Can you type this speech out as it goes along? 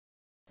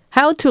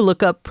How to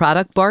look up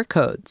product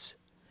barcodes.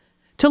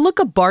 To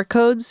look up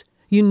barcodes,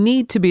 you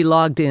need to be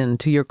logged in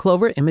to your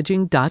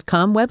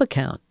cloverimaging.com web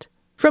account.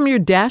 From your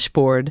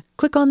dashboard,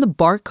 click on the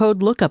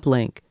Barcode Lookup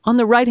link on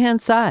the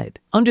right-hand side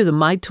under the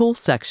My Tools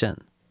section.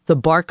 The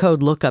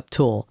Barcode Lookup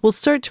tool will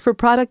search for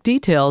product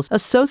details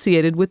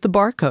associated with the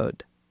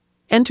barcode.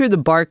 Enter the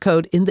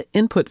barcode in the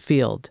Input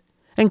field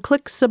and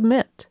click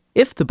Submit.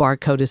 If the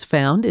barcode is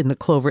found in the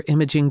Clover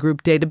Imaging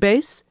Group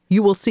database,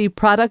 you will see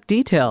product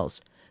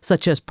details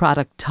such as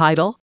product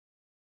title,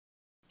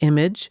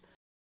 image,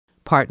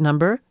 part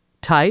number,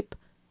 type,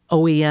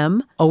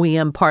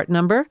 OEM part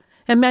number,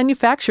 and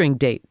manufacturing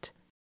date.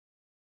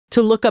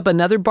 To look up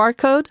another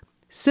barcode,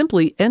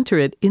 simply enter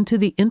it into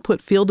the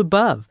Input field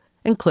above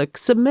and click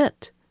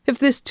Submit. If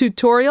this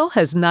tutorial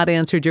has not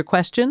answered your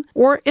question,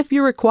 or if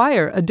you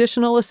require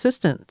additional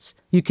assistance,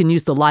 you can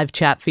use the live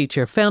chat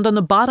feature found on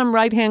the bottom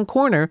right-hand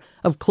corner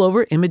of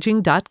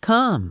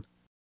cloverimaging.com.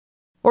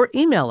 Or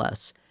email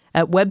us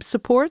at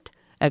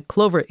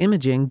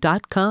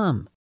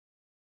websupport@cloverimaging.com.